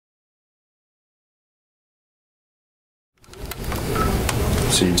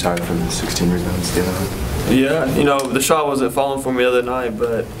So you tied for the 16 rebounds the other night? Yeah, you know, the shot wasn't falling for me the other night,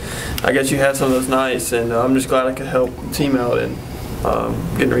 but I guess you had some of those nights, and I'm just glad I could help the team out and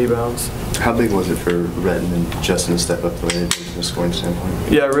getting rebounds. How big was it for Retton and Justin to step up the way they did from a scoring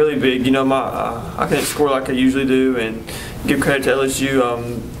standpoint? Yeah, really big. You know, I can't score like I usually do, and give credit to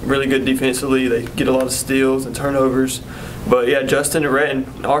LSU. Really good defensively. They get a lot of steals and turnovers. But yeah, Justin and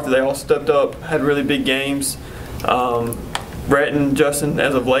Retton and Arthur, they all stepped up, had really big games. Retton, Justin,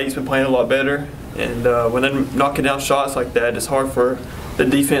 as of late, has been playing a lot better. And when they're knocking down shots like that, it's hard for the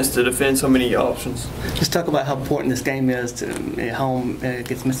defense to defend so many options. Just talk about how important this game is to at home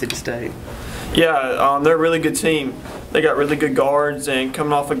against Mississippi State. Yeah, they're a really good team. They got really good guards, and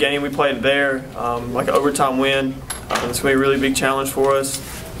coming off a game we played there, like an overtime win, it's going to be a really big challenge for us.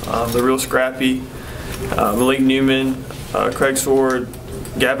 They're real scrappy. Malik Newman, Craig Sword,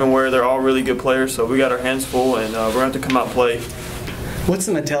 Gavin Ware, they're all really good players, so we got our hands full, and we're going to have to come out and play. What's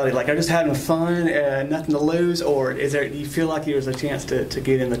the mentality like? Are you just having fun, nothing to lose, or do you feel like there's a chance to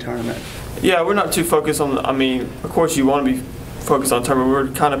get in the tournament? Yeah, we're not too focused on, I mean, of course you want to be focused on tournament.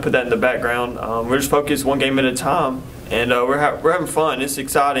 We're kind of put that in the background. We're just focused one game at a time, and we're having fun. It's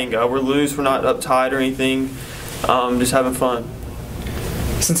exciting. We're loose. We're not uptight or anything. Just having fun.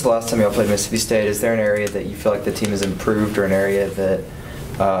 Since the last time y'all played Mississippi State, is there an area that you feel like the team has improved, or an area that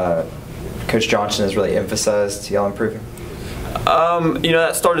Coach Johnson has really emphasized y'all improving? You know,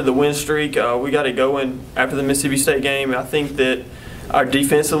 that started the win streak. We got it going after the Mississippi State game. I think that our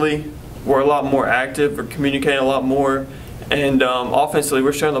defensively, we're a lot more active. We're communicating a lot more, and offensively,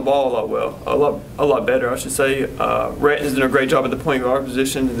 we're sharing the ball a lot better, I should say. Retton's doing a great job at the point guard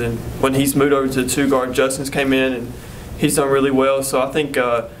position, and then when he's moved over to the two guard, Justin's came in and he's done really well. So I think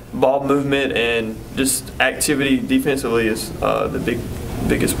ball movement and just activity defensively is the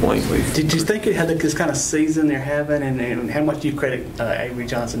biggest point. Did you think it had this kind of season they're having, and how much do you credit Avery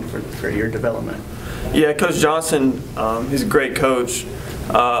Johnson for your development? Yeah, Coach Johnson, he's a great coach.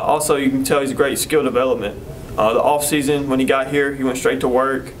 Also, you can tell he's a great skill development. The off season, when he got here, he went straight to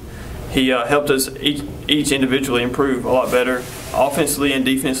work. He helped us each individually improve a lot better, offensively and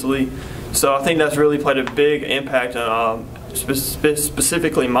defensively. So I think that's really played a big impact on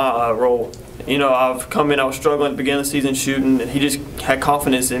specifically my role. You know, I've come in, I was struggling at the beginning of the season shooting, and he just had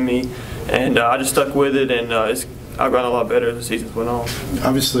confidence in me, and I just stuck with it, and I've gotten a lot better as the seasons went on.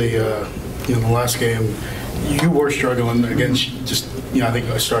 Obviously, in the last game, you were struggling against I think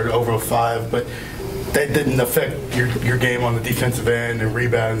I started over 5, but that didn't affect your game on the defensive end and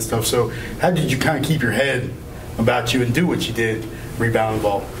rebound and stuff. So how did you kind of keep your head about you and do what you did, rebound the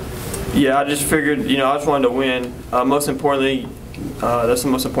ball? Yeah, I just figured, I just wanted to win. Most importantly, that's the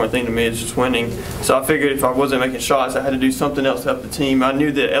most important thing to me, is just winning. So I figured if I wasn't making shots, I had to do something else to help the team. I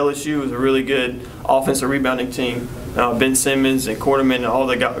knew that LSU was a really good offensive rebounding team. Ben Simmons and Quarterman and all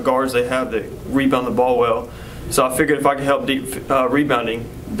the guards they have that rebound the ball well. So I figured if I could help deep rebounding,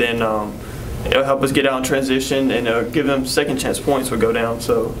 then it'll help us get out in transition, and give them second chance points would go down.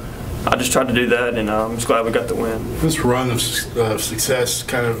 So I just tried to do that, and I'm just glad we got the win. This run of success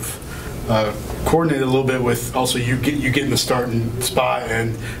kind of coordinated a little bit with also you getting the starting spot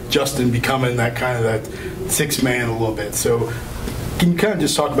and Justin becoming that kind of that sixth man a little bit. So can you kind of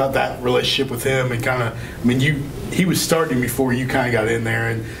just talk about that relationship with him, and kind of, I mean, he was starting before you kind of got in there,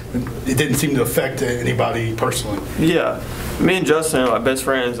 and it didn't seem to affect anybody personally. Yeah, me and Justin are like best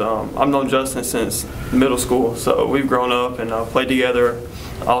friends. I've known Justin since middle school, so we've grown up and played together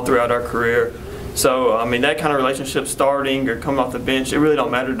all throughout our career. So, I mean, that kind of relationship, starting or coming off the bench, it really don't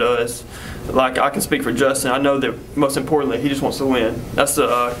matter to us. Like, I can speak for Justin. I know that most importantly, he just wants to win. That's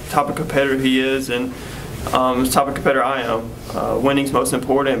the type of competitor he is, and the type of competitor I am. Winning's most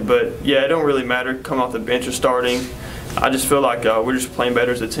important, but yeah, it don't really matter coming off the bench or starting. I just feel like we're just playing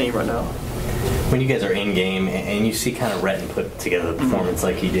better as a team right now. When you guys are in game and you see kind of Retton put together the performance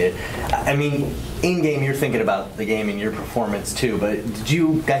like he did, I mean, in game you're thinking about the game and your performance too, but did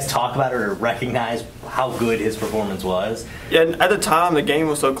you guys talk about it or recognize how good his performance was? Yeah, at the time the game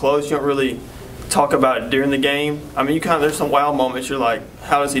was so close, you don't really talk about it during the game. I mean, there's some wow moments. You're like,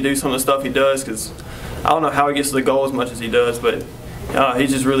 how does he do some of the stuff he does? Because I don't know how he gets to the goal as much as he does, but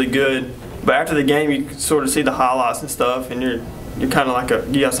he's just really good. But after the game, you sort of see the highlights and stuff, and you're kind of like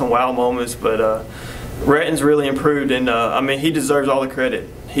you got some wow moments. But Retton's really improved, and I mean, he deserves all the credit.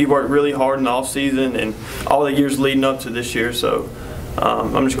 He worked really hard in the off season and all the years leading up to this year. So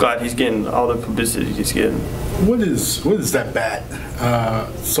I'm just glad he's getting all the publicity he's getting. What is that bat?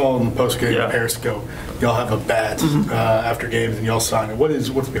 Saw in the post game in Periscope. Y'all have a bat after games, and y'all sign it.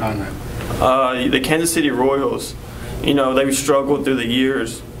 What's behind that? The Kansas City Royals. They've struggled through the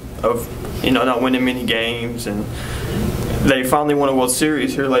years of not winning many games, and they finally won a World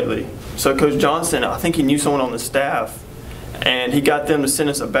Series here lately. So Coach Johnson, I think he knew someone on the staff, and he got them to send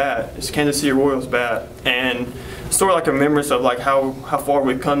us a bat. It's Kansas City Royals bat, and sort of like a remembrance of like how far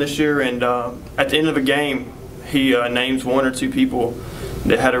we've come this year. And at the end of the game, he names 1 or 2 people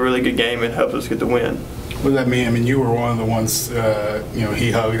that had a really good game and helped us get the win. What does that mean? I mean, you were one of the ones,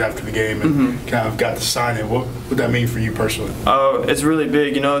 he hugged after the game and kind of got to sign it. What would that mean for you personally? Oh, it's really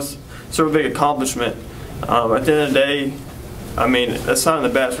big. It's sort of a big accomplishment. At the end of the day, I mean, a signing the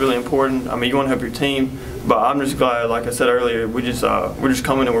bat's really important. I mean, you want to help your team, but I'm just glad, like I said earlier, we're just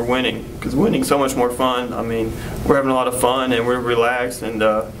coming and we're winning, because winning's so much more fun. I mean, we're having a lot of fun and we're relaxed, and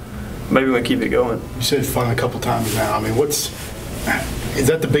maybe we keep it going. You said fun a couple times now. I mean, is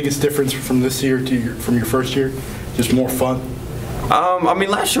that the biggest difference from this year to from your first year? Just more fun? I mean,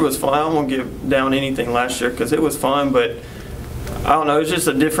 last year was fun. I don't want to give down anything last year because it was fun, but I don't know. It's just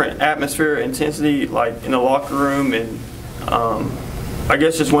a different atmosphere, intensity, like in the locker room, and I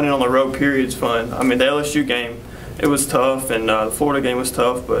guess just winning on the road period is fun. I mean, the LSU game, it was tough, and the Florida game was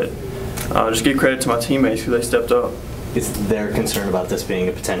tough, but just give credit to my teammates because they stepped up. Is there concern about this being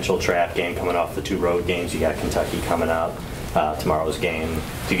a potential trap game coming off the 2 road games? You got Kentucky coming up, tomorrow's game.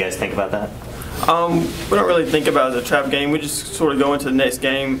 Do you guys think about that? We don't really think about it as a trap game. We just sort of go into the next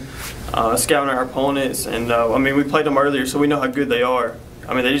game, scouting our opponents, and I mean, we played them earlier, so we know how good they are.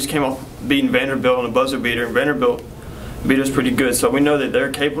 I mean, they just came off beating Vanderbilt on a buzzer beater, and Vanderbilt beat us pretty good, so we know that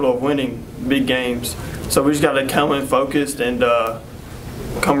they're capable of winning big games. So we just got to come in focused and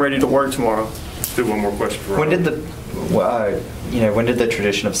come ready to work tomorrow. Let's do one more question for When did the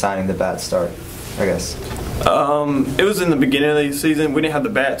tradition of signing the bat start, I guess? It was in the beginning of the season. We didn't have the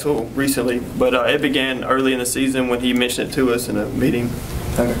bat till recently, but it began early in the season when he mentioned it to us in a meeting.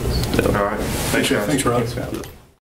 Okay. So. All right. Thanks, guys. Thanks, Riley.